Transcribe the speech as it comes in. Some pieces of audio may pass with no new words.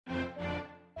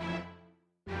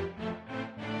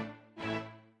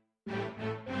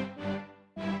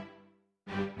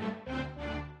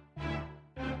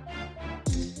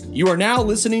You are now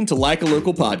listening to Like a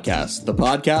Local Podcast, the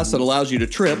podcast that allows you to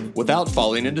trip without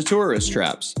falling into tourist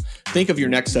traps. Think of your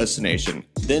next destination,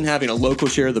 then having a local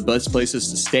share the best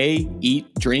places to stay, eat,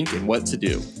 drink, and what to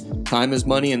do. Time is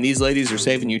money, and these ladies are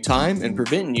saving you time and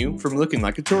preventing you from looking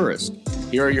like a tourist.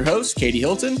 Here are your hosts, Katie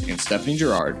Hilton and Stephanie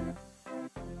Gerard.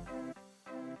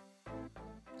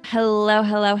 Hello,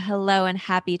 and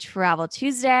happy Travel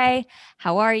Tuesday.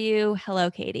 How are you? Hello,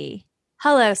 Katie.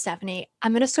 Hello, Stephanie.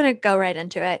 I'm just going to go right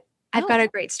into it. I've got a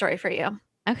great story for you.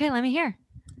 Okay, let me hear.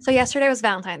 So yesterday was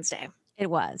Valentine's Day. It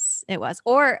was.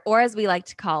 Or as we like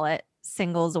to call it,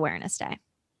 Singles Awareness Day.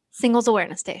 Singles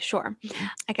Awareness Day, sure.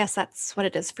 I guess that's what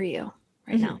it is for you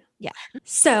right now. Yeah.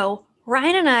 So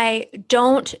Ryan and I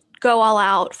don't go all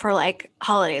out for like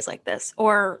holidays like this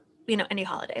or, any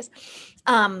holidays.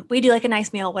 We do like a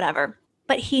nice meal, whatever.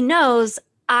 But he knows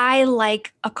I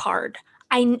like a card.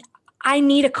 I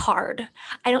need a card.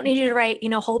 I don't need you to write,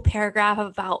 a whole paragraph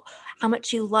about how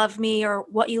much you love me or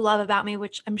what you love about me,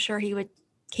 which I'm sure he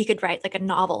could write like a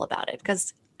novel about it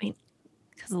because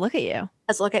look at you.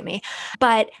 Because look at me.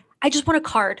 But I just want a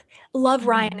card. Love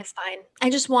Ryan is fine. I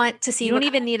just want to see. You don't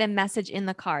even need a message in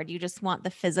the card. You just want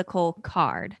the physical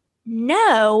card.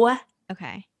 No.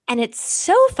 Okay. And it's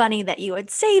so funny that you would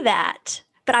say that,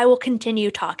 but I will continue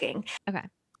talking. Okay.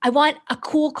 I want a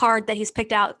cool card that he's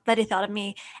picked out that he thought of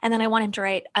me. And then I want him to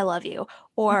write, I love you,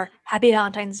 or Happy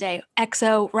Valentine's Day,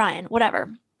 XO Ryan,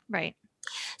 whatever. Right.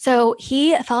 So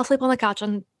he fell asleep on the couch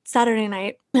on Saturday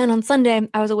night. And on Sunday,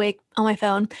 I was awake on my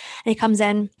phone. And he comes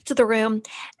in to the room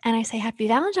and I say, Happy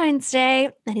Valentine's Day.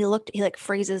 And he like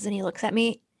freezes and he looks at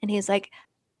me and he's like,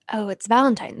 oh, it's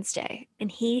Valentine's Day.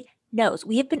 And he knows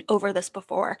we have been over this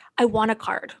before. I want a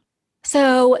card.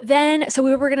 So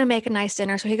we were going to make a nice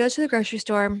dinner. So he goes to the grocery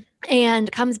store and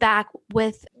comes back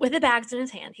with the bags in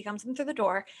his hand. He comes in through the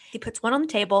door. He puts one on the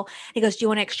table. He goes, do you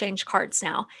want to exchange cards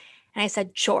now? And I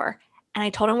said, sure. And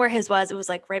I told him where his was. It was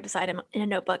like right beside him in a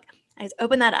notebook. I just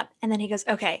opened that up. And then he goes,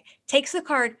 okay, takes the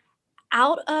card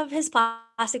out of his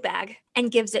plastic bag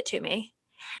and gives it to me.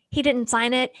 He didn't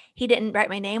sign it. He didn't write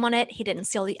my name on it. He didn't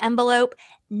seal the envelope.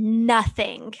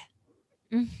 Nothing.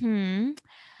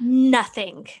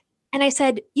 Nothing. And I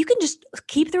said, you can just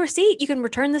keep the receipt. You can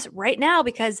return this right now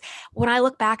because when I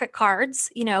look back at cards,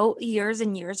 years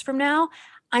and years from now,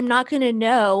 I'm not going to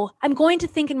know. I'm going to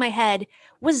think in my head,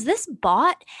 was this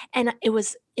bought and it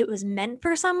was meant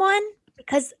for someone?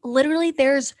 Because literally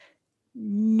there's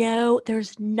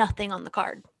nothing on the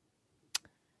card.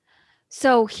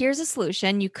 So here's a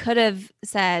solution. You could have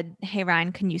said, hey,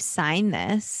 Ryan, can you sign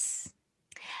this?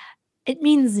 It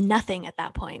means nothing at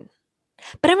that point.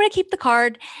 But I'm going to keep the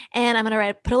card and I'm going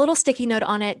to put a little sticky note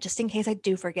on it just in case I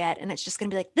do forget. And it's just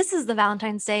going to be like, this is the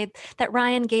Valentine's Day that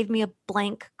Ryan gave me a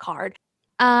blank card.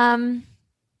 Yeah,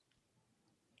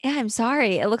 I'm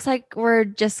sorry. It looks like we're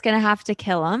just going to have to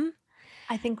kill him.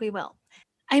 I think we will.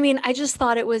 I mean, I just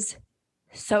thought it was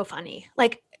so funny.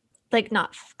 I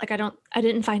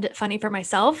didn't find it funny for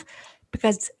myself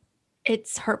because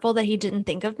it's hurtful that he didn't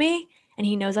think of me and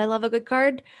he knows I love a good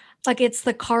card. Like it's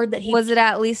the card that he... Was it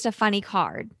at least a funny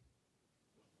card?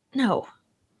 No.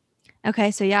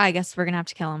 Okay, so yeah, I guess we're going to have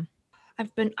to kill him.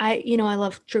 I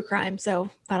love true crime,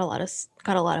 so got a lot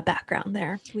of background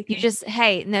there.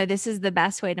 No, this is the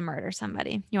best way to murder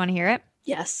somebody. You want to hear it?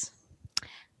 Yes.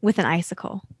 With an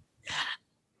icicle.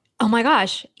 Oh my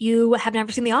gosh, you have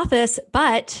never seen The Office,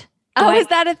 but... is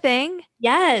that a thing?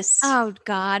 Yes. Oh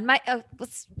God,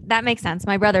 that makes sense.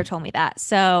 My brother told me that.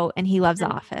 So, and he loves The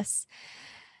Office.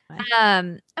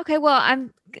 Okay, well,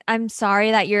 I'm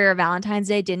sorry that your Valentine's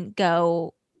Day didn't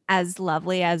go as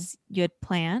lovely as you had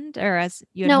planned or as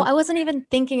you had No, I wasn't even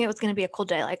thinking it was going to be a cool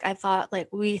day. Like I thought, like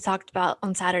we talked about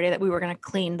on Saturday that we were going to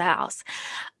clean the house.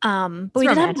 But we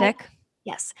romantic.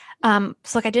 Yes. So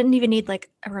like I didn't even need like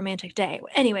a romantic day.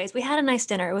 Anyways, we had a nice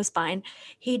dinner. It was fine.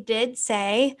 He did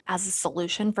say as a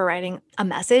solution for writing a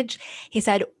message, he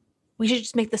said, we should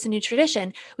just make this a new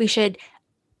tradition. We should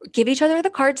give each other the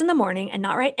cards in the morning and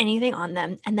not write anything on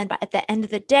them. And then at the end of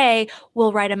the day,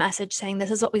 we'll write a message saying, this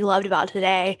is what we loved about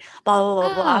today, blah, blah,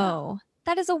 blah, blah. Oh,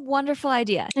 that is a wonderful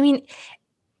idea. I mean,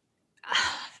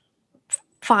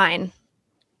 fine.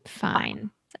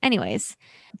 Anyways,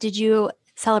 did you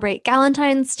celebrate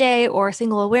Galentine's Day or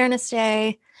Single Awareness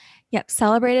Day? Yep.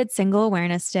 Celebrated Single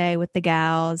Awareness Day with the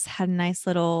gals, had a nice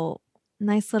little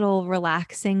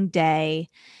relaxing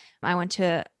day. I went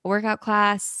to a workout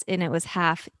class and it was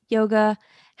half yoga,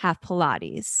 half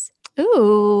Pilates.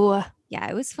 Ooh. Yeah,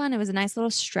 it was fun. It was a nice little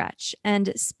stretch.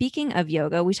 And speaking of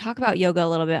yoga, we talk about yoga a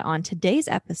little bit on today's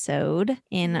episode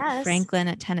in Yes.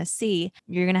 Franklin, Tennessee.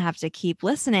 You're going to have to keep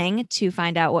listening to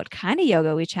find out what kind of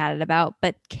yoga we chatted about.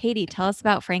 But Katie, tell us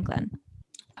about Franklin.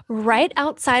 Right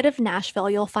outside of Nashville,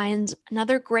 you'll find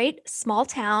another great small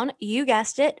town. You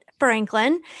guessed it,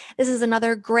 Franklin. This is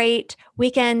another great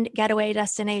weekend getaway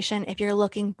destination if you're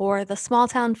looking for the small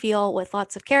town feel with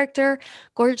lots of character,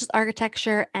 gorgeous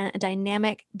architecture, and a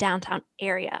dynamic downtown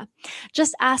area.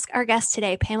 Just ask our guest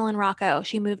today, Pamela Rocco.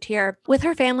 She moved here with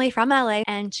her family from LA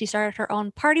and she started her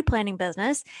own party planning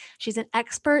business. She's an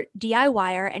expert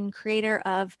DIYer and creator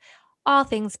of all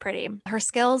things pretty. Her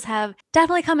skills have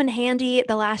definitely come in handy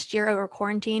the last year over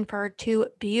quarantine for her two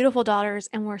beautiful daughters,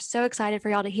 and we're so excited for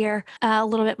y'all to hear a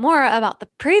little bit more about the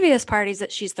previous parties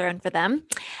that she's thrown for them.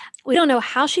 We don't know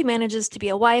how she manages to be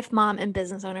a wife, mom, and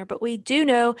business owner, but we do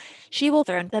know she will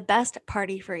throw the best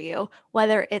party for you,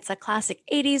 whether it's a classic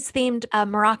 80s themed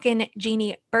Moroccan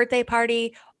genie birthday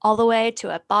party all the way to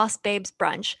a Boss Babes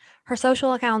brunch. Her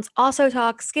social accounts also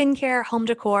talk skincare, home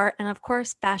decor, and of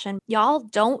course, fashion. Y'all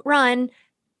don't run,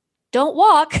 don't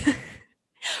walk.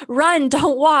 Run,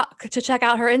 don't walk to check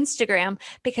out her Instagram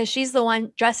because she's the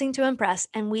one dressing to impress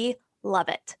and we love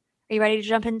it. Are you ready to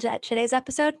jump into today's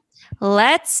episode?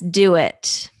 Let's do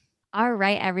it. All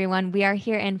right, everyone. We are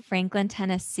here in Franklin,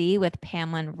 Tennessee with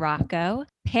Pamela Rocco.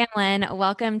 Pamela,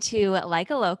 welcome to Like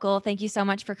a Local. Thank you so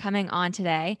much for coming on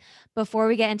today. Before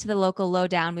we get into the local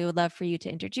lowdown, we would love for you to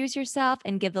introduce yourself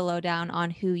and give the lowdown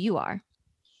on who you are.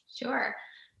 Sure.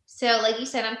 So like you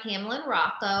said, I'm Pamela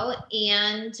Rocco,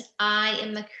 and I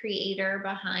am the creator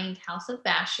behind House of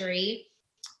Bashery.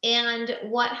 And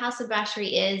what House of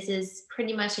Bashery is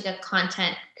pretty much like a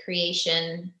content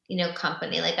creation,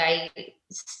 company. Like I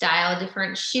style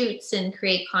different shoots and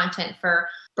create content for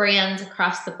brands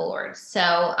across the board. So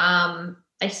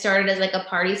I started as like a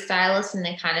party stylist and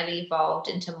then kind of evolved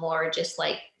into more just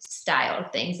like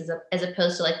styled things as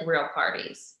opposed to like real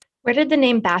parties. Where did the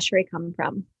name Bashery come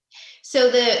from?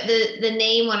 So the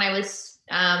name when I was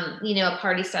a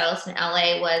party stylist in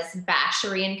LA was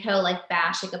Bashery and Co. Like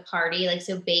bash, like a party, like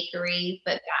so bakery,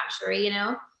 but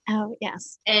Bashery, Oh,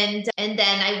 yes. And then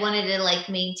I wanted to like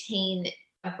maintain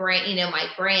a brand, my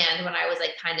brand when I was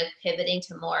like kind of pivoting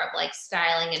to more of like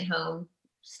styling and home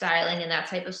styling and that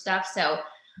type of stuff. So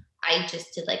I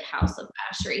just did like House of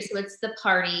Bashery. So it's the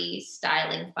party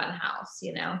styling fun house,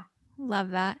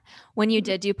 Love that. When you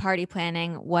did do party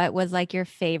planning, what was like your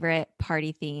favorite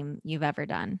party theme you've ever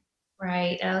done?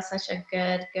 Right. That was such a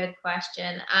good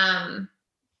question.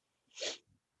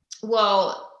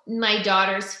 Well, my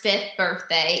daughter's 5th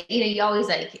birthday, you always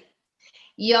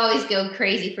go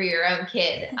crazy for your own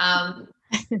kid.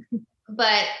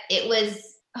 But it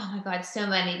was, oh my God, so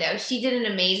many though. She did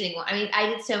an amazing one. I mean, I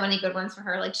did so many good ones for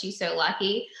her. Like she's so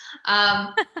lucky.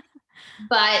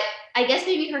 But I guess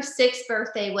maybe her 6th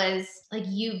birthday was like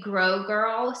You Grow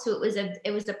Girl. So it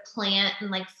was a plant and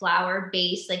like flower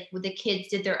base. Like the kids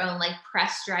did their own like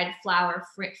press dried flower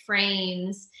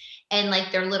frames, and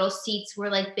like their little seats were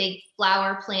like big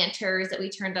flower planters that we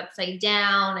turned upside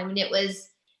down. I mean,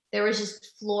 there was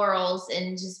just florals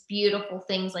and just beautiful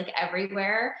things like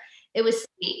everywhere. It was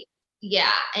sweet.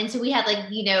 Yeah. And so we had like,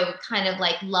 kind of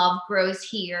like love grows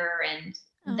here and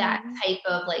that type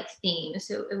of like theme.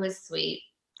 So it was sweet.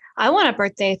 I want a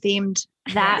birthday themed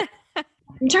that.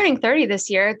 I'm turning 30 this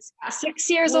year. It's 6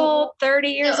 years old, 30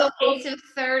 years old. Okay,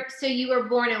 so you were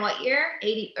born in what year?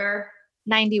 80 or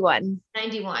 91.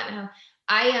 91.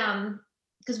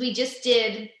 Because we just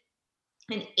did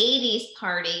an 80s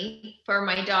party for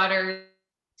my daughter's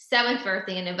 7th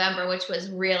birthday in November, which was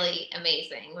really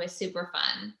amazing. It was super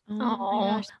fun.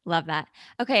 Oh, love that.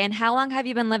 Okay. And how long have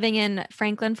you been living in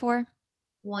Franklin for?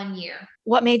 1 year.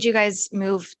 What made you guys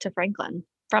move to Franklin?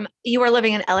 You were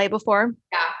living in LA before?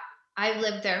 Yeah. I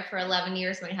lived there for 11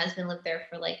 years. My husband lived there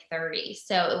for like 30.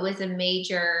 So it was a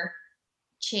major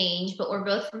change, but we're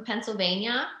both from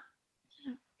Pennsylvania.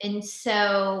 And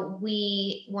so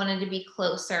we wanted to be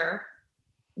closer,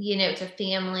 to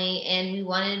family. And we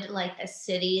wanted like a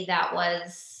city that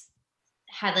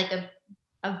had like a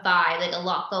vibe, like a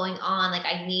lot going on. Like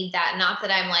I need that. Not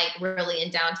that I'm like really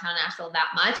in downtown Nashville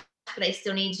that much, but I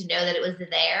still need to know that it was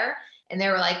there and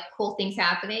there were like cool things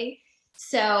happening.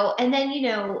 So, and then,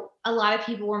 a lot of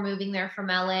people were moving there from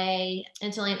LA.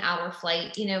 It's only an hour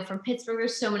flight, from Pittsburgh.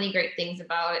 There's so many great things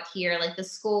about it here. Like the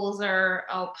schools are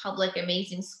all public,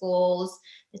 amazing schools.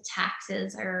 The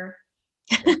taxes are,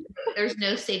 there's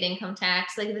no state income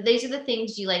tax. Like these are the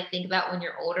things you like think about when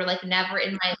you're older. Like never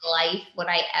in my life would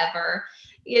I ever,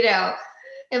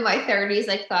 in my 30s,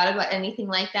 like thought about anything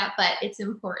like that, but it's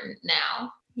important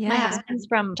now. My Yeah. husband's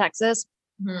from Texas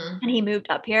Mhm. and he moved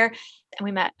up here and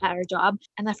we met at our job.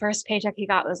 And the first paycheck he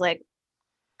got was like,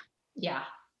 Yeah.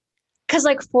 because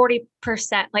like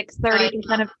 40%, like I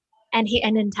 30% of, and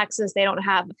in Texas, they don't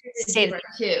have It's states. different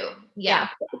too. Yeah.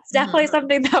 Yeah. It's definitely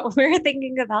something that we're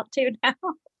thinking about too now.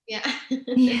 Yeah.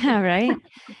 Yeah, right.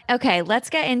 Okay, let's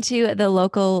get into the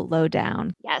local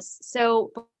lowdown. Yes.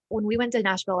 So when we went to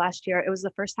Nashville last year, it was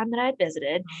the first time that I had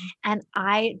visited, and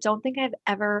I don't think I've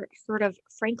ever heard of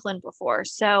Franklin before.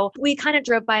 So we kind of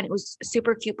drove by and it was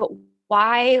super cute, but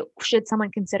why should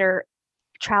someone consider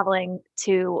traveling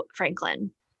to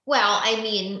Franklin? Well, I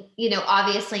mean,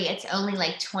 obviously it's only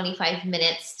like 25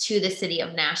 minutes to the city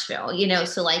of Nashville,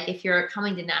 so like if you're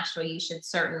coming to Nashville, you should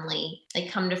certainly like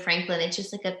come to Franklin. It's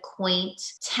just like a quaint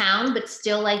town, but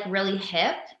still like really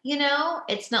hip,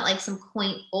 it's not like some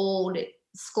quaint old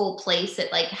school place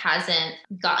that like hasn't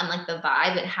gotten like the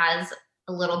vibe. It has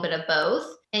a little bit of both.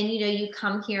 And you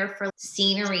come here for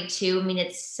scenery too. I mean,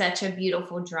 it's such a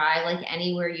beautiful drive. Like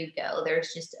anywhere you go,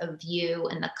 there's just a view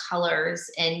and the colors,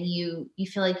 and you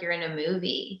feel like you're in a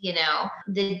movie.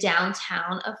 The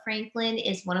downtown of Franklin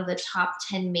is one of the top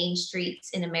 10 main streets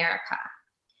in America.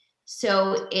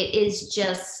 So it is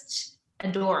just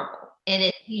adorable.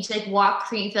 And you just like walk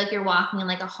through, you feel like you're walking in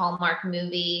like a Hallmark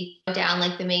movie down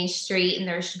like the main street, and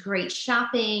there's great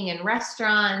shopping and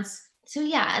restaurants. So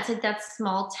yeah, it's like that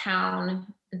small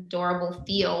town, adorable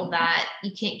feel that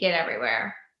you can't get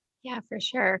everywhere. Yeah, for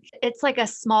sure. It's like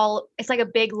a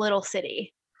big little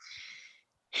city.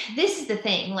 This is the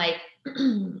thing, like,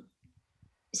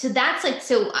 so that's like,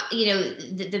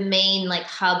 the main like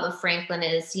hub of Franklin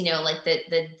is, like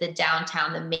the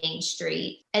downtown, the main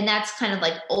street. And that's kind of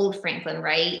like old Franklin,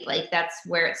 right? Like that's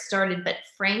where it started. But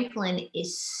Franklin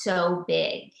is so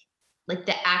big. Like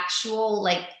the actual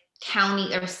like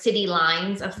county or city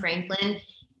lines of Franklin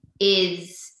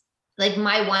is like,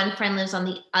 my one friend lives on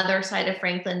the other side of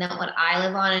Franklin than what I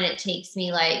live on. And it takes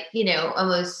me like,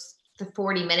 almost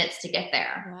 40 minutes to get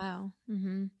there. Wow.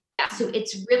 Mm-hmm. Yeah, so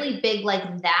it's really big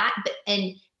like that,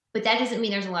 but that doesn't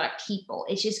mean there's a lot of people.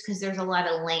 It's just because there's a lot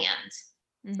of land.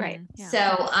 Mm-hmm. Right. Yeah.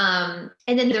 So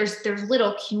and then there's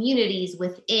little communities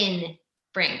within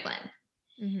Franklin.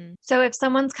 Mm-hmm. So if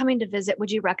someone's coming to visit, would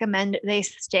you recommend they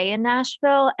stay in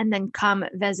Nashville and then come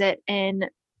visit and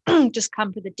just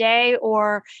come for the day?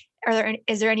 Or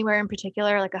is there anywhere in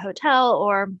particular, like a hotel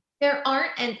or? There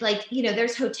aren't, and like,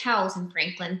 there's hotels in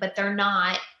Franklin, but they're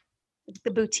not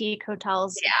the boutique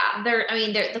hotels. Yeah, they're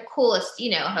the coolest,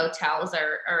 hotels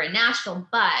are in Nashville,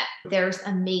 but there's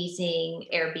amazing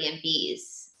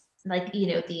Airbnbs. Like,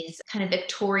 these kind of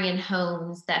Victorian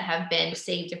homes that have been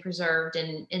saved and preserved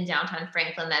in downtown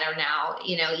Franklin that are now,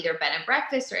 either bed and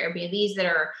breakfast or Airbnbs that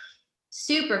are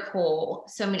super cool.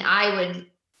 So, I mean, I would,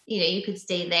 you could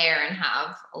stay there and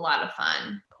have a lot of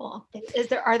fun. Cool.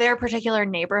 Are there particular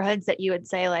neighborhoods that you would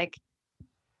say like,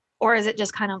 or is it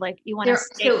just kind of like you want to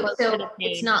stay close to the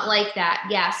it's not like that.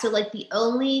 Yeah. So like the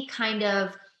only kind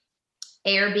of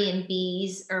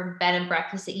Airbnbs or bed and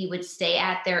breakfast that you would stay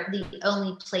at there, the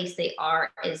only place they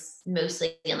are is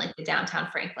mostly in like the downtown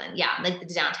Franklin. Yeah. Like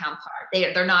the downtown part.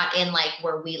 They're not in like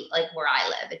where I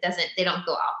live. They don't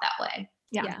go out that way.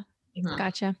 Yeah. Mhm.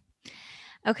 Gotcha.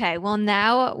 Okay. Well,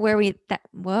 now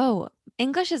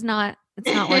English is not,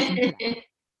 it's not working today.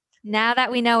 Now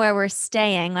that we know where we're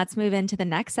staying, let's move into the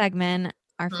next segment,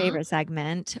 our Mhm. favorite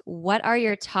segment. What are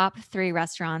your top 3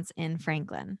 restaurants in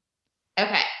Franklin?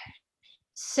 Okay.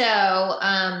 So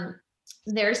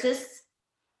there's this,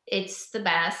 it's the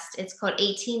best. It's called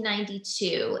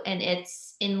 1892 and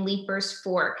it's in Leaper's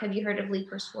Fork. Have you heard of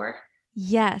Leaper's Fork?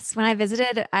 Yes. When I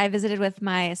visited with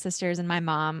my sisters and my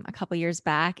mom a couple years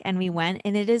back, and we went,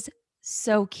 and it is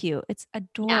so cute. It's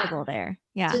adorable there.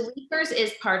 Yeah. So Leaper's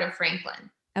is part of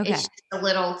Franklin. Okay. It's just a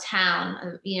little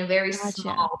town, very Gotcha.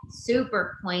 small,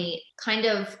 super quaint, kind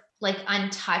of like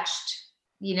untouched,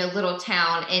 little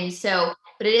town. And so,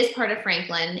 but it is part of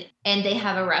Franklin, and they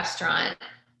have a restaurant,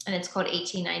 and it's called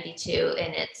 1892,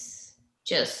 and it's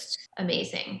just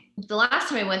amazing. The last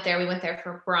time we went there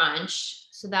for brunch.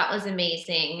 So that was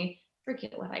amazing.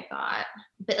 Forget what I got,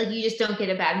 but like you just don't get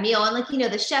a bad meal. And like,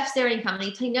 the chef's there and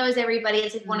he knows everybody.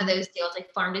 It's like one of those deals,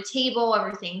 like farm to table,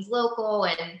 everything's local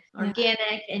and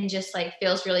organic and just like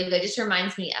feels really good. Just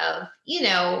reminds me of,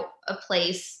 a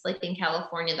place like in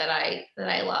California that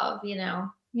I love,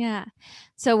 Yeah.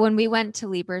 So when we went to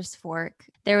Leaper's Fork,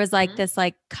 there was like Mhm. this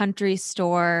like country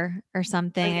store or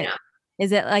something. Oh,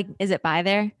 yeah. Is it by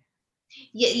there?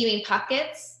 Yeah, you mean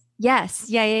Puckett's? Yes.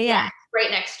 Yeah.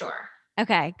 Right next door.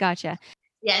 Okay. Gotcha.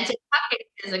 Yeah, and so Puckett's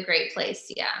is a great place.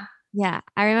 Yeah. Yeah.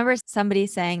 I remember somebody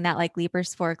saying that like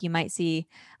Leaper's Fork, you might see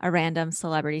a random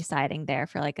celebrity sighting there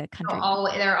for like a country.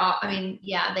 They're all, I mean,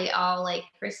 yeah, they all like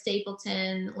Chris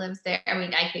Stapleton lives there. I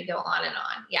mean, I could go on and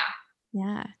on. Yeah.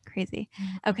 Yeah. Crazy.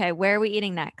 Okay. Where are we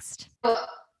eating next? Well,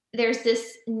 there's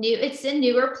this it's a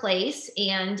newer place,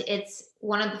 and it's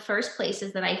one of the first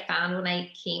places that I found when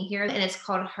I came here, and it's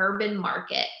called Herban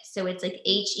Market. So it's like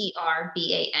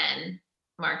Herban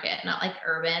Market, not like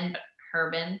urban, but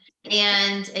Herban.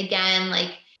 And again,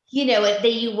 like,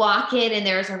 you walk in and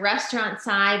there's a restaurant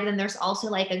side, but then there's also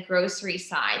like a grocery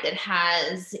side that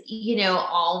has,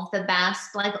 all of the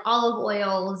best like olive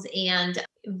oils and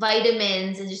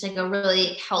vitamins, and just like a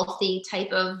really healthy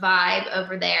type of vibe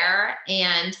over there.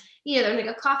 And, there's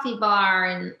like a coffee bar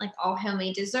and like all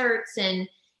homemade desserts,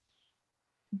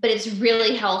 but it's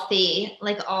really healthy,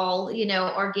 like all,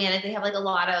 organic. They have like a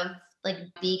lot of like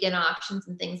vegan options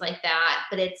and things like that,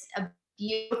 but it's a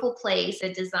beautiful place.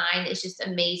 The design is just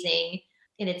amazing,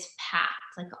 and it's packed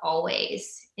like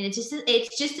always. And it's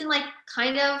just in like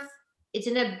it's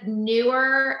in a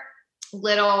newer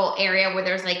little area where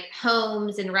there's like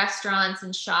homes and restaurants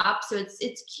and shops. So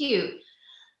it's cute.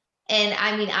 And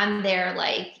I mean, I'm there,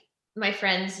 like my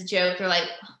friends joke, they're like,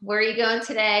 where are you going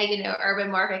today? Urban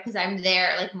Market. Cause I'm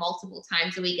there like multiple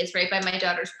times a week. It's right by my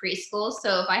daughter's preschool.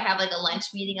 So if I have like a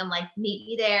lunch meeting, I'm like, meet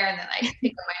me there. And then I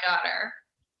pick up my daughter.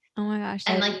 Oh my gosh.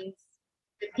 And like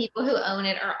the people who own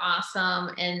it are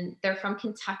awesome, and they're from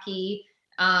Kentucky.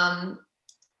 And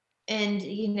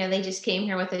they just came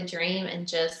here with a dream and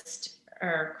just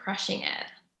are crushing it.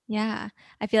 Yeah.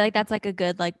 I feel like that's like a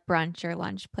good like brunch or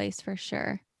lunch place for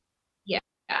sure. Yeah.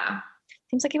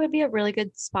 Seems like it would be a really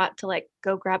good spot to like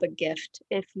go grab a gift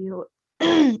if you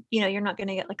you're not going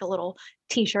to get like a little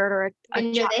t-shirt or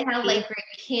and they have like great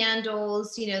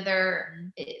candles,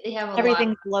 they have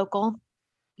everything's local.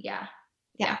 Yeah.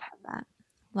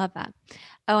 Love that.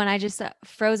 Oh, and I just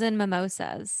frozen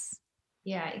mimosas.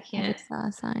 Yeah, you can't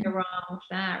go wrong with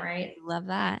that, right? Love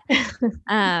that.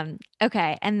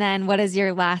 Okay. And then what is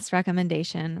your last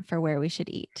recommendation for where we should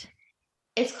eat?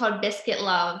 It's called Biscuit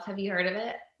Love. Have you heard of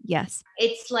it? Yes.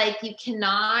 It's like you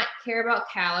cannot care about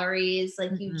calories.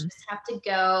 Like you just have to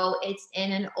go. It's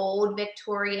in an old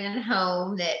Victorian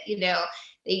home that,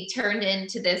 they turned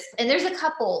into this. And there's a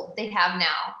couple they have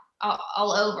now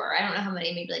all over. I don't know how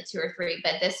many, maybe like 2 or 3,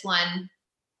 but this one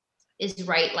is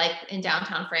right like in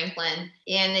downtown Franklin.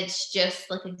 And it's just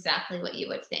like exactly what you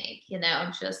would think,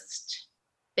 just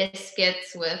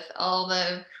biscuits with all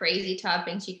the crazy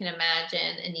toppings you can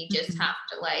imagine. And you just have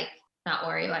to like not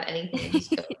worry about anything and just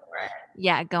go for it.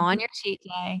 Yeah, go on your cheat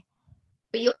day.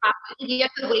 But you have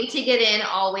to wait to get in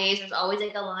always. There's always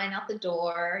like a line out the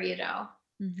door,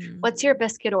 What's your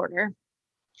biscuit order?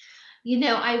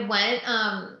 I went,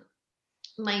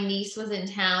 my niece was in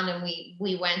town and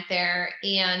we went there,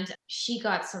 and she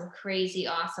got some crazy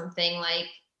awesome thing. Like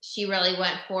she really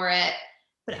went for it.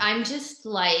 But I'm just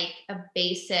like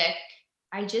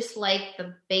I just like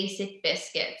the basic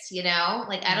biscuits,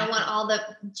 like I don't want all the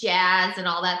jazz and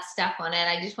all that stuff on it.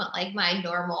 I just want like my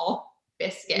normal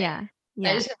biscuit. Yeah.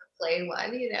 I just have a plain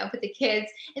one, but the kids,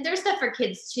 and there's stuff for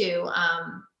kids too,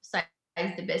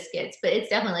 besides the biscuits, but it's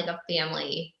definitely like a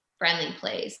family friendly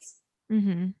place.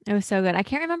 It was so good. I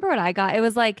can't remember what I got. It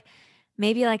was like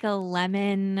maybe like a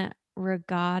lemon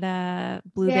regatta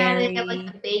blueberry. Yeah, they have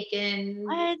like the bacon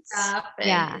stuff.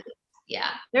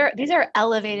 These are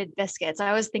elevated biscuits.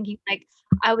 I was thinking like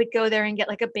I would go there and get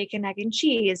like a bacon, egg, and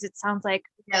cheese. It sounds like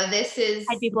this is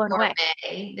I'd be blown away.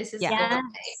 This is gourmet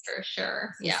for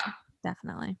sure. Yeah,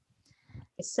 definitely.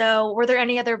 So were there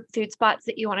any other food spots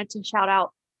that you wanted to shout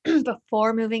out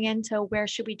before moving into where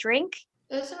should we drink?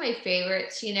 Those are my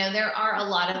favorites. There are a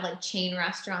lot of like chain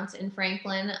restaurants in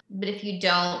Franklin, but if you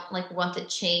don't like want the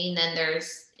chain, then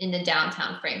there's in the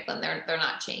downtown Franklin, they're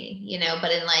not chain,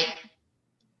 but in like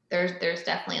there's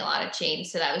definitely a lot of chains.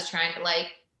 So I was trying to like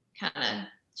kind of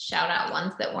shout out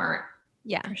ones that weren't.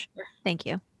 Yeah, for sure. Thank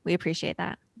you. We appreciate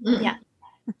that. Yeah.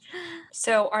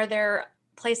 So are there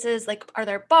places are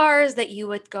there bars that you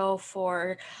would go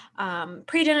for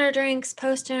pre-dinner drinks,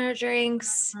 post-dinner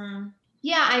drinks?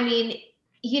 Yeah, I mean,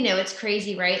 it's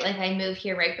crazy, right? Like I moved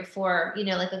here right before,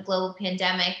 like a global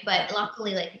pandemic, but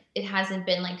luckily like it hasn't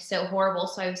been like so horrible.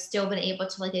 So I've still been able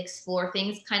to like explore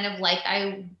things kind of like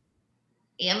I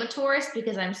am a tourist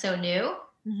because I'm so new.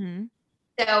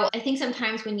 So I think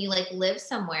sometimes when you like live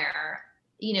somewhere,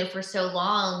 for so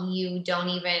long, you don't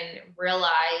even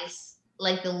realize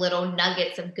like the little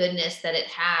nuggets of goodness that it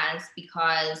has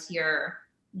because you're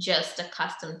just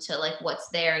accustomed to like what's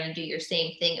there and you do your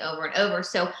same thing over and over.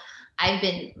 So I've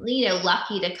been,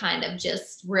 lucky to kind of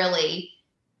just really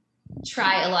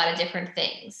try a lot of different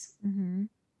things. Mm-hmm.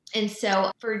 And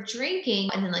so for drinking,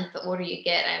 and then like the older you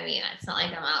get, I mean, it's not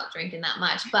like I'm out drinking that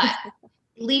much, but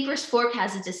Leiper's Fork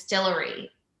has a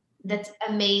distillery that's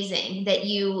amazing that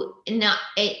you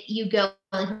go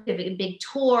like a big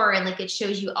tour, and like it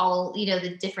shows you all, you know,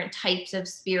 the different types of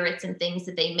spirits and things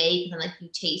that they make, and like you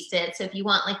taste it. So if you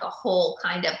want like a whole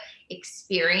kind of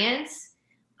experience,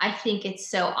 I think it's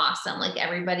so awesome. Like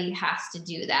everybody has to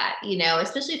do that, you know,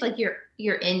 especially if like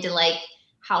you're into like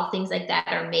how things like that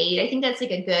are made. I think that's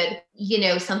like a good, you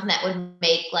know, something that would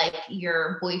make like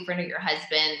your boyfriend or your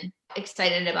husband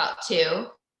excited about too.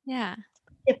 Yeah.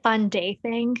 A fun day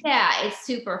thing. Yeah, it's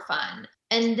super fun.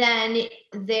 And then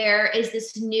there is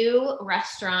this new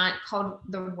restaurant called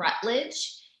the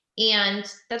Rutledge.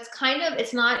 And that's kind of,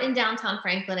 it's not in downtown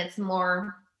Franklin. It's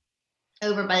more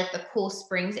over by like the Cool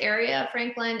Springs area of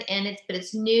Franklin. And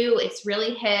it's new. It's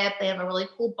really hip. They have a really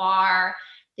cool bar.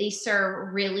 They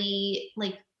serve really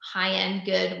like high-end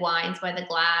good wines by the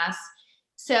glass.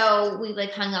 So we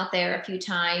like hung out there a few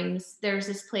times. There's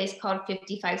this place called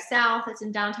 55 South. It's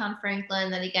in downtown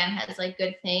Franklin that again has like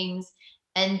good things.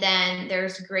 And then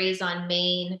there's Gray's on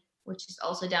Main, which is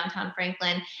also downtown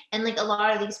Franklin. And like a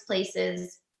lot of these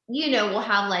places, you know, will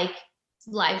have like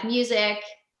live music.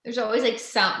 There's always like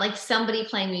somebody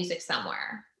playing music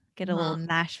somewhere. Get a little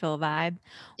Nashville vibe.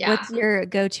 Yeah. What's your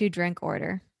go-to drink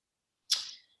order?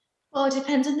 Well, it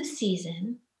depends on the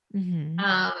season. Mm-hmm.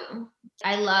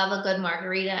 I love a good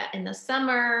margarita in the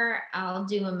summer. I'll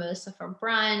do mimosa for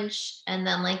brunch, and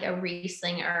then like a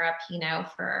Riesling or a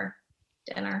Pinot for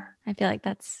dinner. I feel like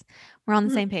we're on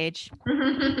the same page.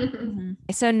 Mm-hmm.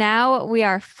 So now we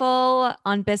are full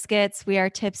on biscuits. We are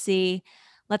tipsy.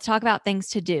 Let's talk about things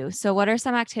to do. So what are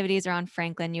some activities around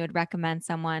Franklin you would recommend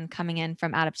someone coming in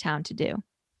from out of town to do?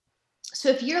 So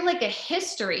if you're like a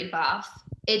history buff,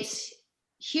 it's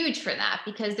huge for that,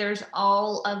 because there's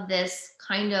all of this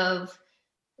kind of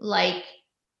like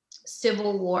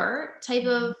Civil War type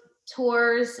of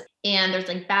tours, and there's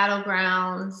like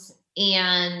battlegrounds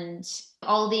and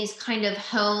all these kind of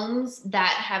homes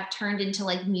that have turned into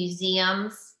like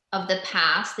museums of the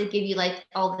past. They give you like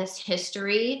all this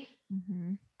history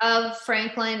of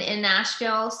Franklin and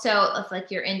Nashville. So if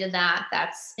like you're into that,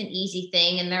 that's an easy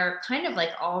thing. And they're kind of like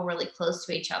all really close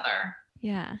to each other.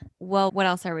 Yeah. Well, what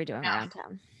else are we doing around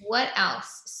town? What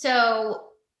else? So,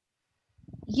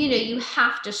 you know, you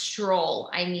have to stroll,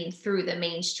 I mean, through the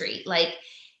main street. Like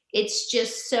it's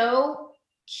just so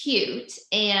cute.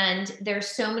 And there's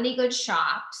so many good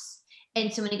shops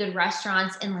and so many good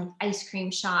restaurants and like ice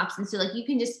cream shops. And so like you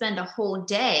can just spend a whole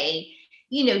day,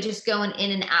 you know, just going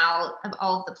in and out of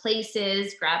all of the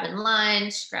places, grabbing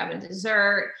lunch, grabbing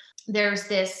dessert. There's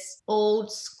this old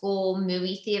school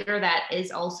movie theater that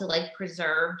is also like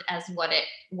preserved as what it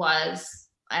was,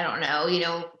 I don't know, you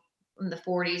know, in the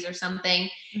 40s or something.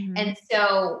 And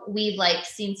so we've like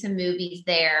seen some movies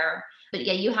there. But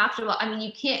yeah, you have to, I mean,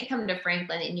 you can't come to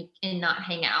Franklin and not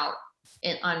hang out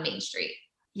on Main Street.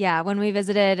 Yeah, when we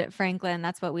visited Franklin,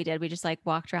 that's what we did. We just like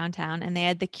walked around town, and they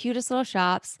had the cutest little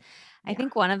shops. I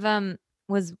think one of them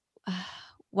was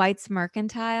White's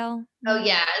Mercantile. Oh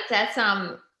yeah, that's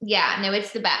yeah, no,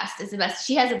 it's the best. It's the best.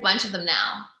 She has a bunch of them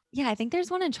now. Yeah, I think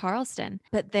there's one in Charleston,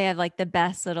 but they have like the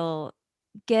best little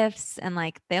gifts, and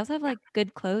like they also have like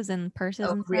good clothes and purses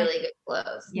and stuff. Really good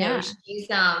clothes. Yeah.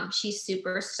 No, she's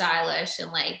super stylish,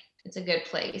 and like it's a good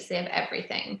place. They have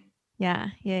everything. Yeah.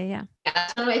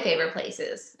 That's one of my favorite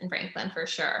places in Franklin for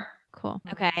sure. Cool.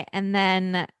 Okay. And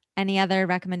then any other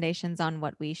recommendations on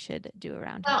what we should do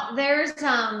around here? Well, there's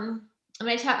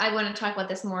I want to talk about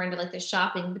this more into like the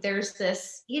shopping, but there's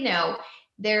this, you know,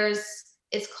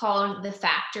 it's called the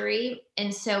Factory.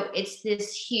 And so it's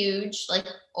this huge, like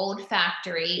old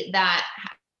factory that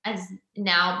has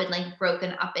now been like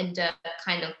broken up into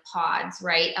kind of pods,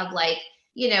 right? Of like,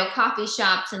 you know, coffee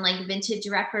shops and like vintage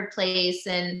record place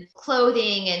and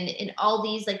clothing and all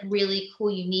these like really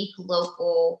cool, unique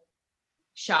local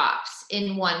shops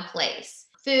in one place.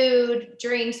 Food,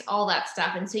 drinks, all that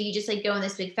stuff. And so you just like go in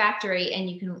this big factory and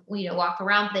you can, you know, walk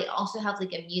around. But they also have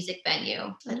like a music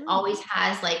venue that always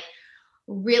has like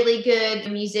really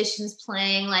good musicians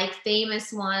playing, like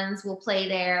famous ones will play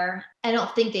there. I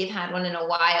don't think they've had one in a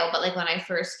while, but like when I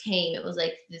first came, it was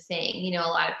like the thing, you know, a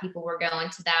lot of people were going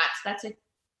to that. So that's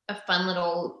a fun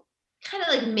little kind of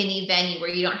like mini venue where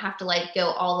you don't have to like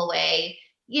go all the way,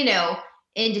 you know,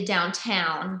 into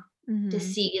downtown to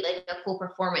see like a cool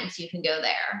performance. You can go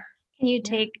there. Can you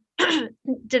take,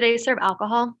 do they serve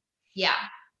alcohol? Yeah.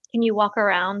 Can you walk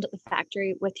around the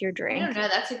factory with your I drink? don't know.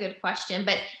 That's a good question.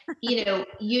 But,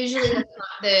 usually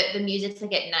the music's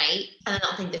like at night. And I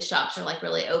don't think the shops are like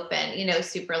really open,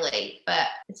 super late. But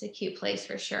it's a cute place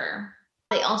for sure.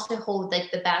 They also hold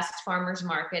like the best farmers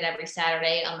market every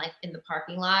Saturday on like in the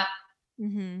parking lot.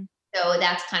 Mm-hmm. So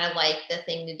that's kind of like the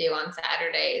thing to do on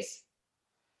Saturdays.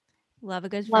 Love a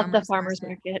good Love the farmer's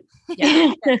market.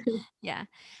 Yeah. Yeah.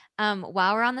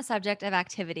 While we're on the subject of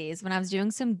activities, when I was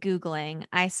doing some Googling,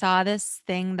 I saw this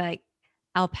thing like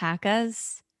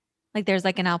alpacas. Like there's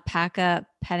like an alpaca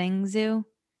petting zoo.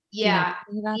 Do you know Yeah.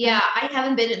 anything about Yeah. that? I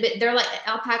haven't been, but they're like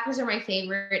alpacas are my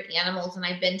favorite animals. And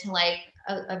I've been to like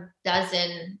a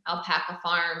dozen alpaca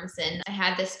farms. And I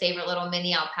had this favorite little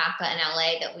mini alpaca in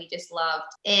LA that we just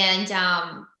loved. And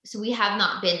so we have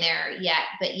not been there yet.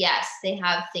 But yes, they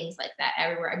have things like that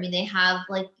everywhere. I mean, they have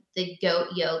like the goat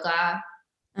yoga.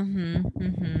 Mm-hmm.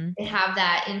 Mm-hmm. They have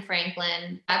that in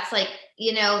Franklin. That's like,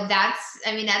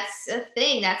 that's a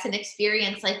thing. That's an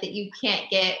experience like that you can't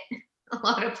get a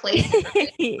lot of places.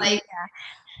 Like,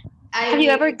 Have you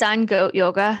ever done goat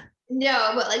yoga?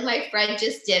 No, but like my friend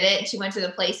just did it. She went to the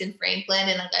place in Franklin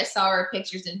and like I saw her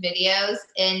pictures and videos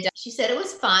and she said it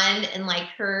was fun. And like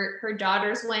her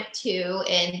daughters went too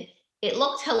and it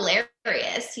looked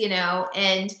hilarious,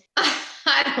 and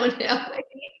I don't know.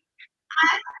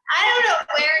 I don't know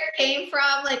where it came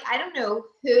from. Like, I don't know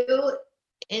who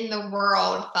in the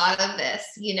world thought of this,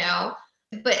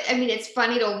 but I mean, it's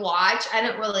funny to watch. I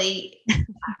don't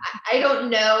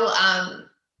know,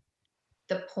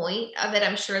 the point of it.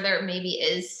 I'm sure there maybe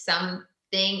is something,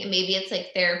 maybe it's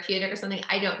like therapeutic or something.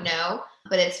 I don't know,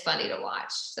 but it's funny to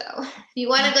watch. So if you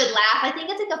want a good laugh, I think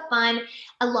it's like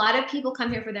a lot of people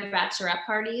come here for their bachelorette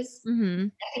parties. Mm-hmm.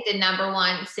 I think the number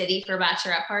one city for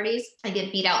bachelorette parties. I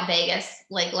get beat out Vegas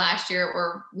like last year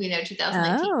or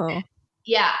 2019. Oh.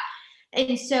 Yeah.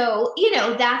 And so,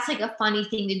 that's like a funny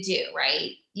thing to do,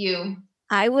 right?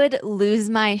 I would lose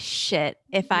my shit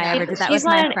if I ever did that She's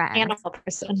with my not friends. an animal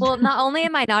person. Well, not only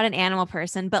am I not an animal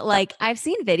person, but like I've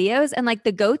seen videos and like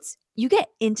the goats, you get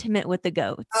intimate with the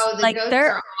goats. Oh, the like goats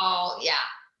they're are all, yeah.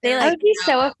 They I like would be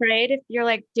so afraid if you're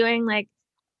like doing like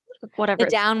whatever the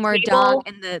downward table. dog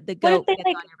and the What if goat they, gets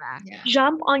like, on your back. Yeah.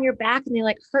 jump on your back and they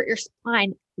like hurt your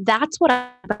spine. That's what I'm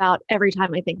about every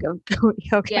time I think of goat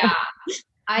yoga. Yeah.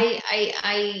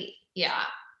 Yeah.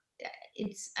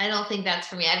 I don't think that's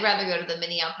for me. I'd rather go to the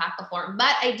mini alpaca farm,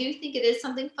 but I do think it is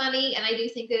something funny. And I do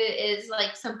think that it is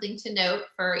like something to note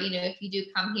for, if you do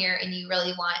come here and you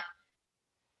really want,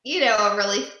 a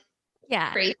really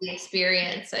crazy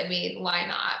experience. I mean, why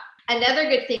not? Another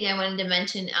good thing I wanted to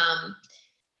mention,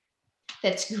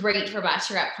 that's great for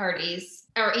bachelorette parties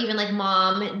or even like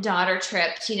mom and daughter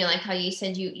trips, like how you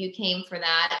said you came for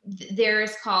that.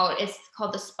 It's called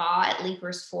the Spa at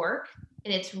Leaper's Fork.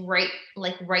 And it's right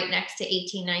next to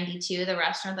 1892, the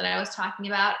restaurant that I was talking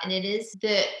about. And it is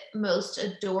the most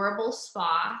adorable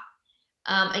spa.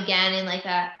 Again, in like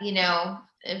a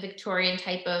Victorian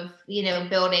type of,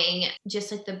 building,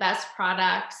 just like the best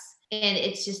products. And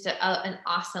it's just an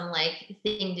awesome like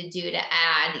thing to do to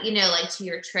add, like to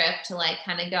your trip to like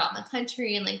kind of go out in the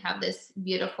country and like have this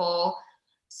beautiful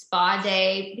spa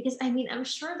day. Because I mean, I'm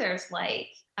sure there's like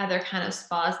other kind of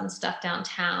spas and stuff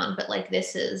downtown, but like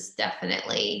this is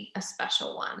definitely a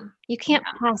special one. You can't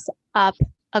pass up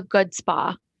a good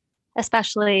spa,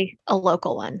 especially a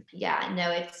local one. Yeah,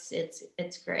 no, it's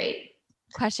great.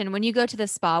 Question: when you go to the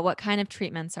spa, what kind of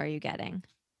treatments are you getting?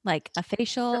 Like a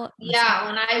facial? Yeah,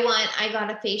 when I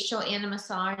got a facial and a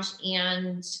massage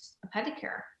and a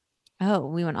pedicure. Oh,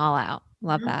 we went all out.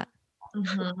 Love that.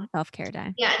 Mm-hmm. Self-care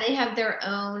day. Yeah, and they have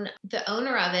the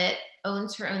owner of it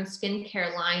owns her own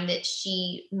skincare line that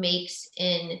she makes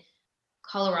in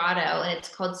Colorado, and it's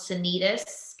called Sanitas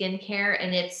Skincare,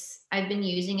 and I've been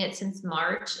using it since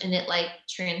March, and it like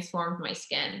transformed my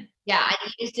skin. Yeah, I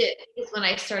used it when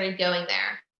I started going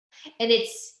there, and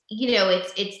it's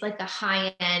like a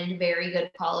high-end, very good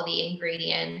quality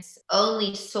ingredients,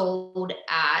 only sold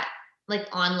at like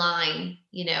online,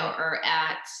 or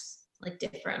at like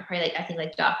different, probably like I think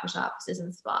like doctor's offices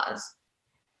and spas.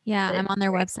 Yeah, I'm on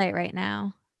their website right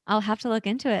now. I'll have to look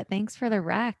into it. Thanks for the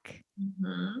rec.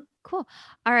 Mm-hmm. Cool.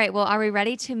 All right. Well, are we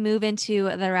ready to move into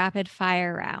the rapid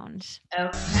fire round? Okay.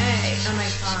 Oh my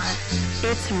God.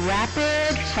 It's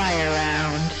rapid fire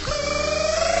round.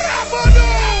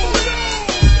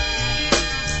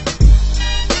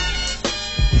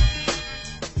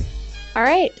 All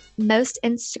right. Most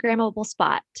Instagrammable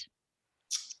spot.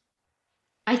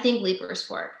 I think Leaper's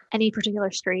Fork. Any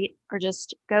particular street, or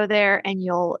just go there and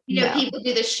you'll know. People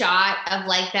do the shot of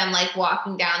like them like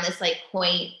walking down this like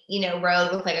quaint,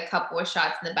 road with like a couple of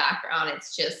shots in the background.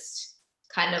 It's just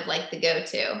kind of like the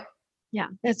go-to. Yeah,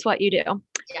 that's what you do.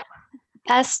 Yeah.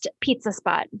 Best pizza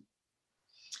spot.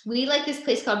 We like this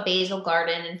place called Basil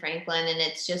Garden in Franklin, and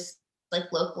it's just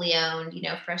like locally owned,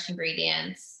 fresh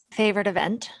ingredients. Favorite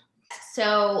event.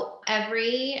 So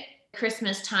every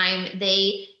Christmas time,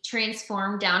 they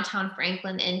transform downtown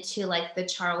Franklin into like the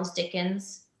Charles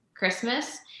Dickens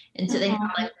Christmas. And so they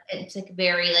have like, it's like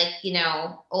very like,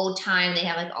 old time. They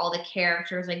have like all the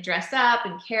characters like dressed up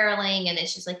and caroling, and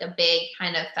it's just like a big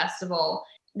kind of festival.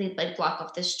 They like block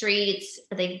off the streets,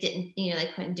 but they didn't,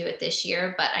 they couldn't do it this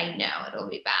year, but I know it'll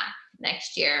be back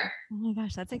next year. Oh my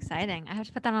gosh, that's exciting. I have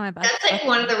to put that on my bucket. That's like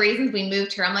one of the reasons we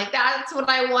moved here. I'm like, that's what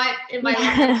I want in my life.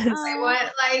 I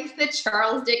want like the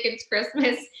Charles Dickens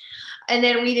Christmas. And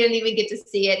then we didn't even get to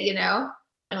see it,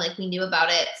 and like we knew about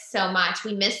it so much.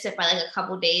 We missed it by like a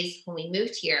couple days when we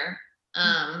moved here.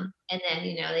 And then,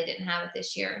 they didn't have it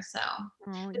this year. So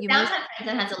downtown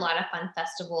Franklin has a lot of fun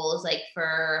festivals, like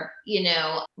for,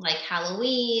 like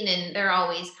Halloween, and they're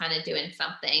always kind of doing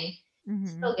something.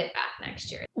 So we'll get back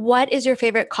next year. What is your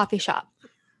favorite coffee shop?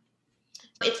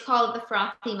 It's called the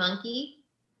Frothy Monkey,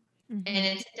 and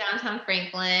it's downtown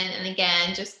Franklin. And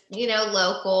again, just,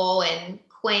 local and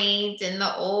quaint, and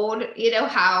the old,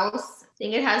 house. I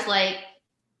think it has like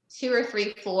 2 or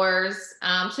 3 floors.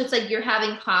 So it's like you're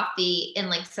having coffee in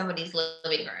like somebody's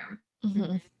living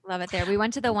room. Love it there. We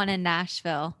went to the one in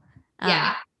Nashville.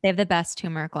 Yeah. They have the best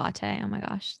turmeric latte. Oh my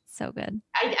gosh. So good.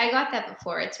 I got that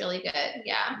before. It's really good.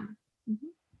 Yeah.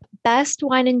 Best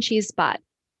wine and cheese spot.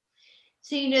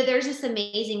 So, there's this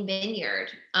amazing vineyard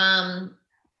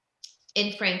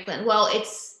in Franklin. Well, I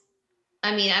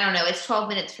don't know. It's 12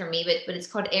 minutes from me, but it's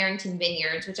called Arrington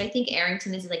Vineyards, which I think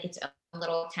Arrington is like its own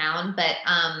little town, but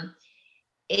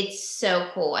it's so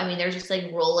cool. There's just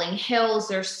like rolling hills.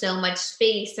 There's so much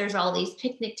space. There's all these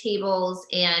picnic tables,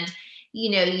 and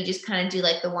you just kind of do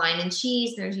like the wine and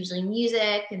cheese. There's usually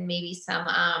music and maybe some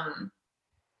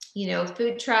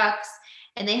food trucks,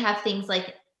 and they have things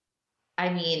like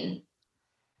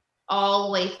all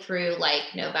the way through like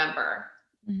November.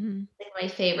 Like my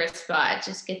favorite spot.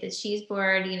 Just get the cheese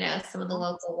board, some of the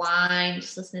local wine,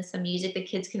 just listen to some music. The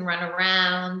kids can run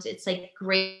around. It's like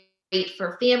great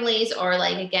for families, or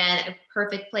like, again, a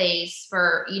perfect place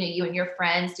for, you and your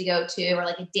friends to go to, or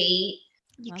like a date.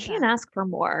 You can't ask for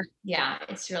more. Yeah,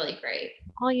 it's really great.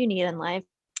 All you need in life.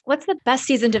 What's the best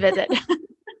season to visit?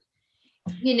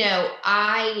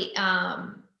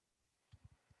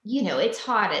 It's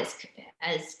hot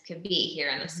as could be here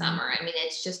in the summer.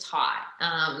 It's just hot.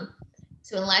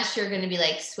 So unless you're going to be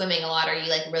like swimming a lot, or you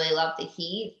like really love the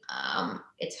heat,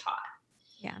 it's hot.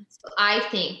 Yeah. So I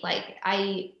think like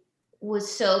I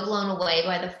was so blown away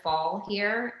by the fall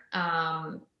here.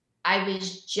 I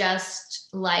was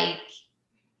just like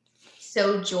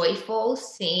so joyful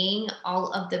seeing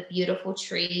all of the beautiful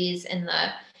trees and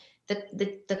the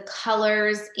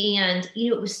colors, and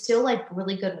it was still like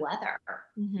really good weather.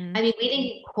 We didn't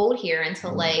get cold here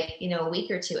until like a week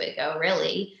or 2 ago,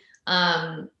 really.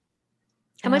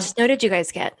 How much snow did you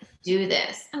guys get? Do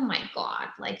this? Oh my god,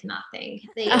 like nothing.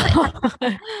 They like,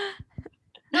 it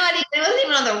wasn't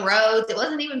even on the roads. It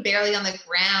wasn't even barely on the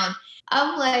ground.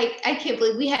 I'm like, I can't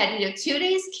believe we had 2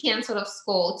 days canceled of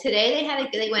school. Today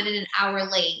they went in an hour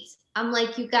late. I'm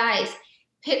like, you guys,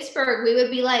 Pittsburgh, we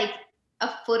would be like a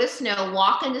foot of snow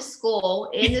walking to school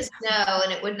in the snow,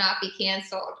 and it would not be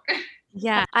canceled.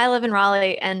 Yeah, I live in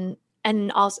Raleigh, and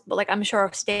also like I'm sure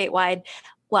statewide.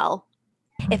 Well,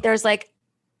 if there's like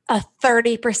a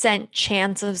 30%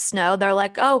 chance of snow, they're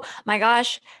like, oh my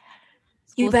gosh,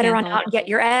 you better run out and get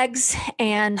your eggs,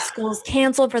 and school's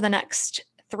canceled for the next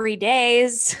 3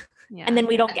 days. Yeah. And then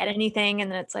we don't get anything,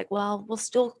 and then it's like, well, we'll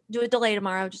still do a delay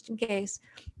tomorrow just in case.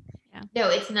 Yeah. No,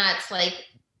 it's nuts. Like,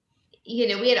 we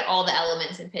had all the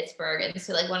elements in Pittsburgh, and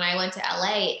so like when I went to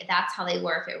LA, that's how they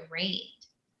were if it rained.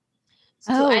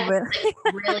 So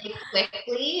really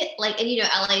quickly, like, and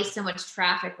LA is so much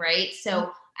traffic, right?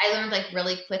 So I learned like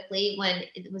really quickly when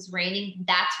it was raining,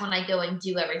 that's when I go and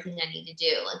do everything I need to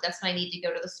do. Like that's when I need to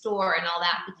go to the store and all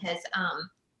that,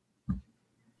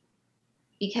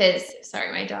 because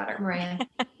sorry, my daughter, Mariah,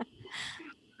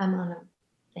 I'm on a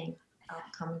thing. I'll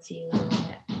come and see you in a little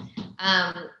bit.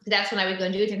 That's when I would go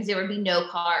and do it because there would be no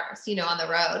cars, on the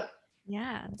road.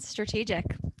 Yeah. It's strategic.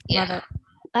 Yeah. Love it.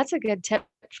 That's a good tip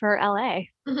for LA,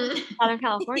 Southern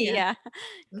California. Yeah.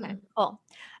 Okay, cool.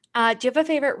 Do you have a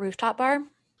favorite rooftop bar?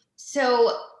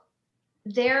 So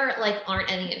there like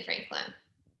aren't any in Franklin.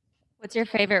 What's your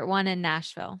favorite one in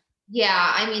Nashville?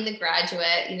 Yeah. The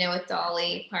Graduate, with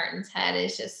Dolly Parton's head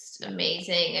is just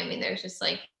amazing. There's just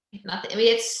like nothing.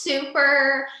 It's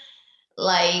super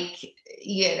like,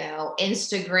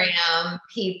 Instagram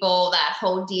people, that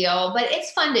whole deal. But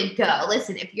it's fun to go.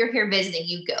 Listen, if you're here visiting,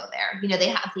 you go there. They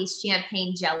have these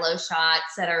champagne jello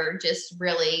shots that are just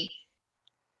really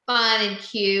fun and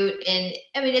cute. And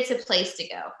I mean, it's a place to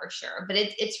go for sure, but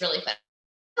it's really fun.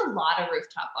 A lot of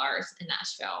rooftop bars in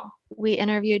Nashville. We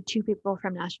interviewed 2 people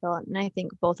from Nashville, and I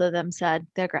think both of them said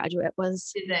their graduate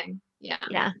was. Did they? Yeah.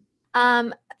 Yeah.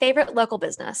 Favorite local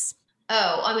business?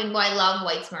 Oh, I mean, I love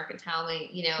White's Market Town,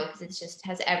 because it just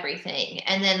has everything.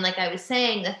 And then, like I was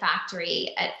saying, the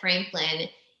factory at Franklin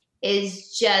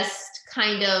is just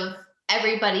kind of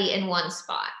everybody in one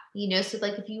spot, so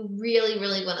like if you really,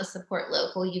 really want to support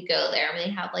local, you go there. I mean,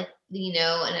 they have like,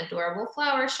 an adorable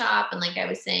flower shop. And like I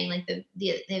was saying, like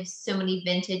they have so many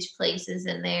vintage places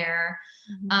in there.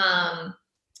 Mm-hmm.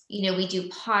 We do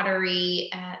pottery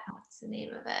at, what's the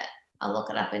name of it? I'll look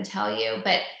it up and tell you,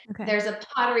 but there's a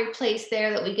pottery place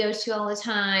there that we go to all the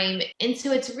time. And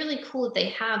so it's really cool that they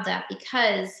have that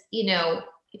because,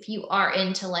 if you are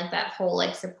into like that whole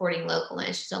like supporting local, and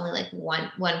it's just only like one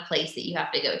place that you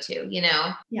have to go to,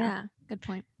 Yeah. Good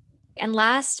point. And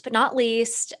last but not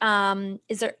least,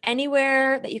 is there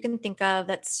anywhere that you can think of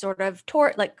that's sort of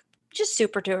just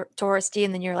super touristy,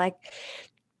 and then you're like,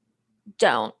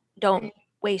 don't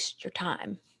waste your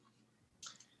time?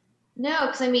 No,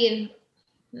 because I mean,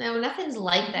 no, nothing's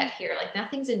like that here. Like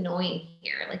nothing's annoying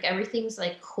here. Like everything's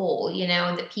like cool,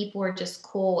 and the people are just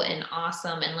cool and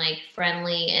awesome and like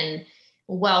friendly and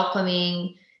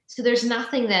welcoming. So there's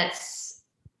nothing that's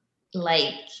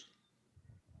like,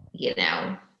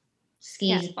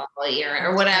 skis bally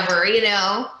or whatever,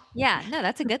 Yeah, no,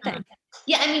 that's a good thing.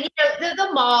 Yeah, I mean, the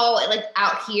mall, like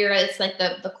out here, it's like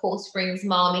the Cool Springs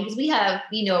Mall. I mean, because we have,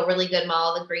 a really good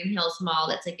mall, the Green Hills Mall,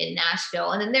 that's like in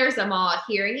Nashville. And then there's a mall out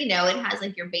here, and, it has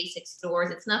like your basic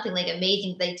stores. It's nothing like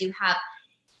amazing. They do have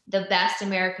the Best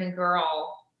American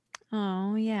Girl.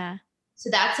 Oh, yeah. So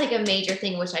that's like a major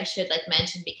thing, which I should like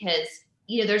mention because,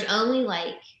 there's only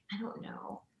like, I don't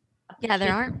know. Yeah,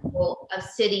 there aren't. Of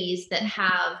cities that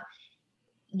have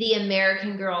the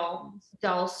American Girl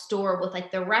doll store with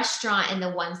like the restaurant and the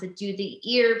ones that do the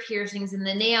ear piercings and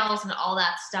the nails and all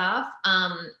that stuff.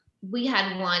 We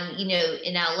had one,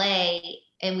 in LA,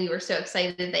 and we were so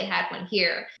excited they had one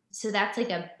here. So that's like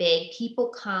a big, people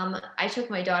come. I took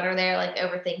my daughter there like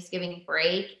over Thanksgiving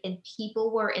break, and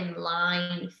people were in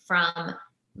line from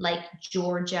like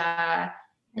Georgia,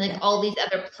 like all these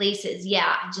other places,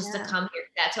 to come here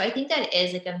for that. So I think that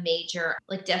is like a major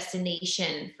like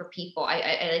destination for people.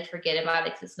 I like forget about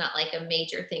it because it's not like a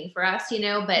major thing for us,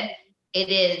 but it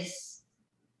is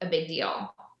a big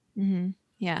deal. Mm-hmm.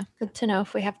 Yeah. Good to know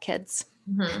if we have kids.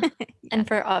 Mm-hmm. And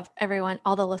for everyone,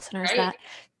 all the listeners that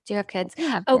do have kids.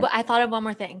 Yeah. Oh, but I thought of one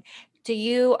more thing.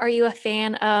 Are you a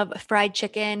fan of fried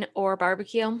chicken or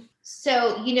barbecue?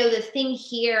 So, the thing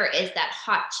here is that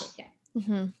hot chicken.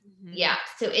 Mm-hmm. Yeah.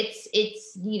 So it's,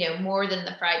 more than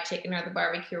the fried chicken or the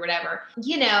barbecue or whatever,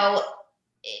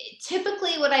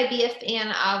 typically would I be a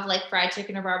fan of like fried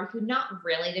chicken or barbecue? Not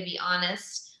really, to be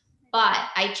honest, but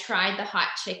I tried the hot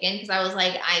chicken because I was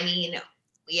like, I mean,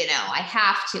 I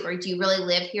have to, or do you really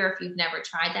live here if you've never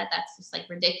tried that? That's just like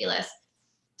ridiculous.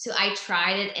 So I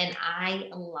tried it and I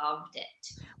loved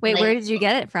it. Wait, where did you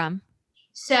get it from?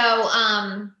 So,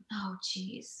 oh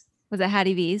geez. Was it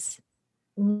Hattie V's?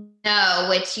 No,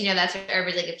 which, that's what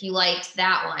everybody's like, if you liked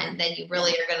that one, then you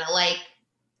really are going to like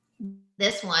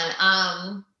this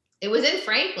one. It was in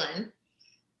Franklin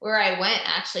where I went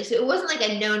actually. So it wasn't like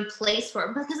a known place for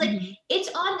it because like it's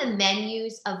on the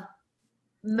menus of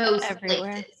most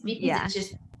places because it's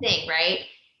just a thing, right?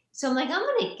 So I'm like, I'm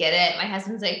going to get it. My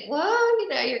husband's like, whoa,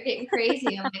 you're getting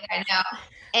crazy. I'm like, I know.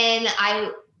 And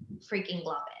I freaking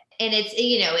love it. And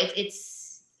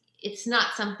it's, it's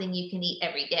not something you can eat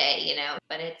every day,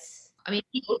 but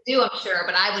people do, I'm sure,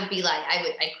 but I would be like, I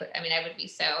would be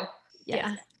so,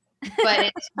 but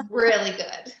it's really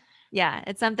good. Yeah.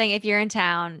 It's something, if you're in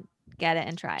town, get it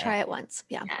and try it once.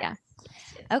 Yeah.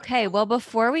 Okay. Well,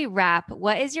 before we wrap,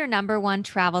 what is your number one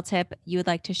travel tip you would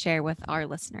like to share with our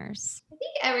listeners? I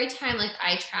think every time like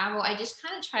I travel, I just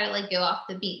kind of try to like go off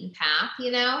the beaten path,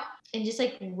 and just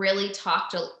like really talk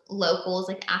to locals,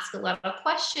 like ask a lot of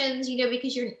questions,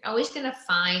 because you're always going to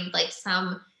find like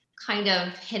some kind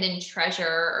of hidden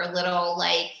treasure or little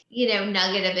like,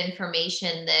 nugget of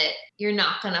information that you're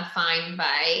not going to find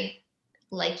by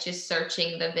like just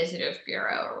searching the Visitors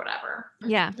Bureau or whatever.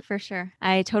 Yeah, for sure.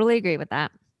 I totally agree with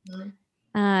that. Mm-hmm.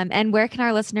 And where can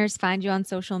our listeners find you on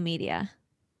social media?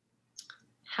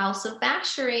 House of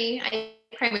Bashery. I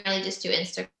primarily just do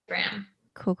Instagram.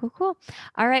 Cool.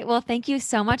 All right. Well, thank you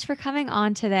so much for coming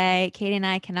on today. Katie and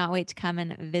I cannot wait to come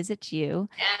and visit you.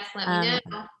 Yes, let me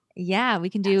know. Yeah, we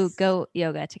can do goat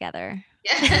yoga together.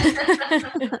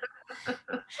 Yeah.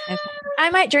 Okay. I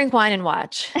might drink wine and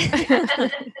watch.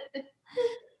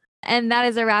 And that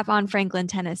is a wrap on Franklin,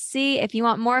 Tennessee. If you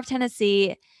want more of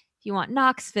Tennessee, if you want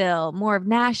Knoxville, more of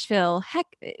Nashville, heck,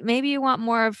 maybe you want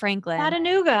more of Franklin,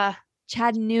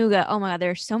 Chattanooga. Oh my God,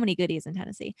 there's so many goodies in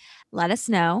Tennessee. Let us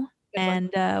know,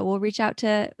 and we'll reach out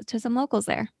to some locals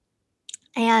there.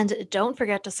 And don't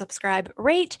forget to subscribe,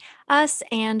 rate us,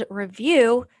 and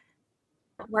review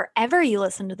wherever you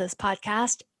listen to this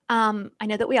podcast. I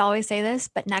know that we always say this,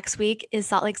 but next week is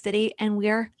Salt Lake City, and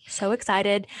we're so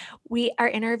excited. We are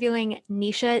interviewing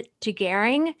Nisha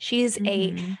Jagaring. She's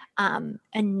Mhm.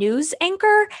 a news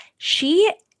anchor.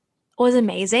 She was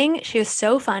amazing. She was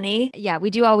so funny. Yeah, we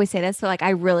do always say this, but like I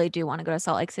really do want to go to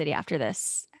Salt Lake City after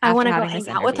this. I want to after go having hang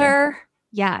this out with interview. her.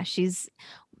 Yeah,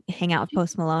 hang out with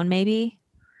Post Malone, maybe.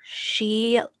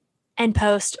 She and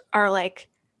Post are like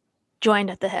joined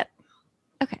at the hip.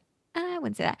 I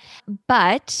wouldn't say that,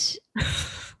 but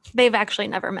They've actually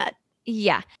never met.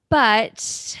 yeah.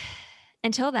 But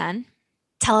until then,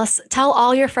 Tell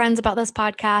all your friends about this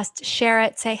podcast, share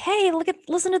it, say, hey,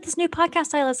 listen to this new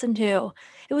podcast I listened to.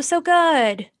 It was so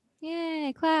good.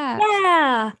 yay, clap.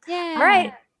 Yeah. Yeah. All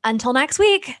right. Until next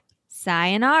week.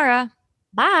 Sayonara.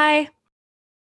 Bye.